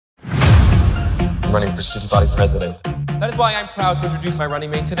I'm running for student body president. That is why I'm proud to introduce my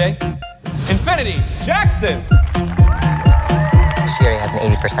running mate today, Infinity Jackson. She already has an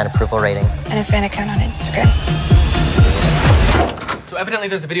 80% approval rating. And a fan account on Instagram. So evidently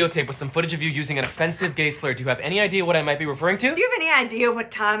there's a videotape with some footage of you using an offensive gay slur. Do you have any idea what I might be referring to? Do you have any idea what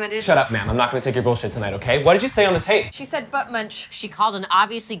time it is? Shut up, ma'am. I'm not gonna take your bullshit tonight, okay? What did you say on the tape? She said butt munch. She called an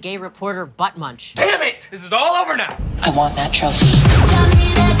obviously gay reporter butt munch. Damn it! This is all over now! I want that trophy.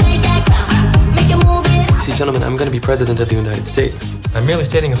 See, gentlemen, I'm gonna be president of the United States. I'm merely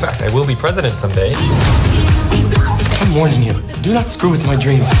stating a fact. I will be president someday. I'm warning you. Do not screw with my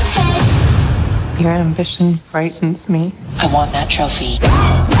dream. Your ambition frightens me. I want that trophy.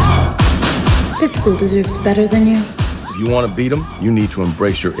 This school deserves better than you. If you want to beat them, you need to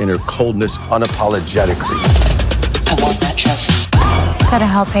embrace your inner coldness unapologetically. I want that trophy. Gotta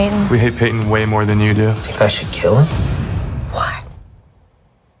help Peyton. We hate Peyton way more than you do. Think I should kill him? What?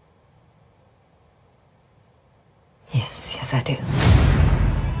 Yes, I do.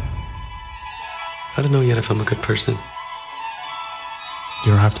 I don't know yet if I'm a good person.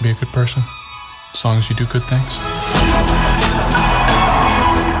 You don't have to be a good person, as long as you do good things.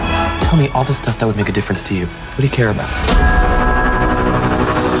 Tell me all the stuff that would make a difference to you. What do you care about?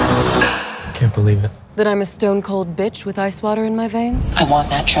 I can't believe it. That I'm a stone-cold bitch with ice water in my veins? I want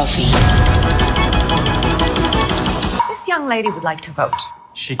that trophy. This young lady would like to vote.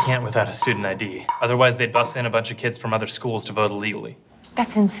 She can't without a student ID. Otherwise, they'd bus in a bunch of kids from other schools to vote illegally.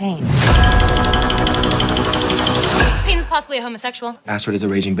 That's insane. Peyton's possibly a homosexual. Astrid is a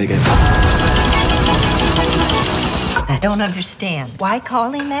raging bigot. I don't understand why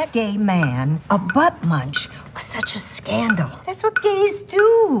calling that gay man a butt munch was such a scandal. That's what gays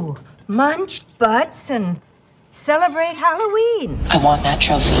do. Munch butts and celebrate Halloween. I want that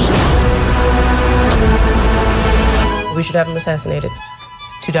trophy. We should have him assassinated.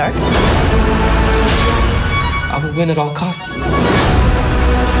 Too dark? I will win at all costs.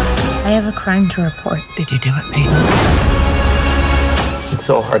 I have a crime to report. Did you do it, Peyton? It's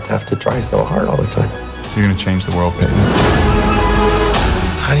so hard to have to try so hard all the time. You're gonna change the world, Peyton.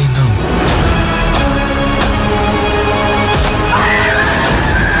 How do you know?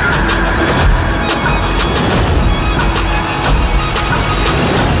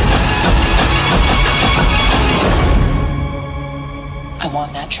 I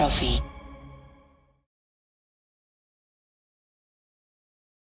want that trophy.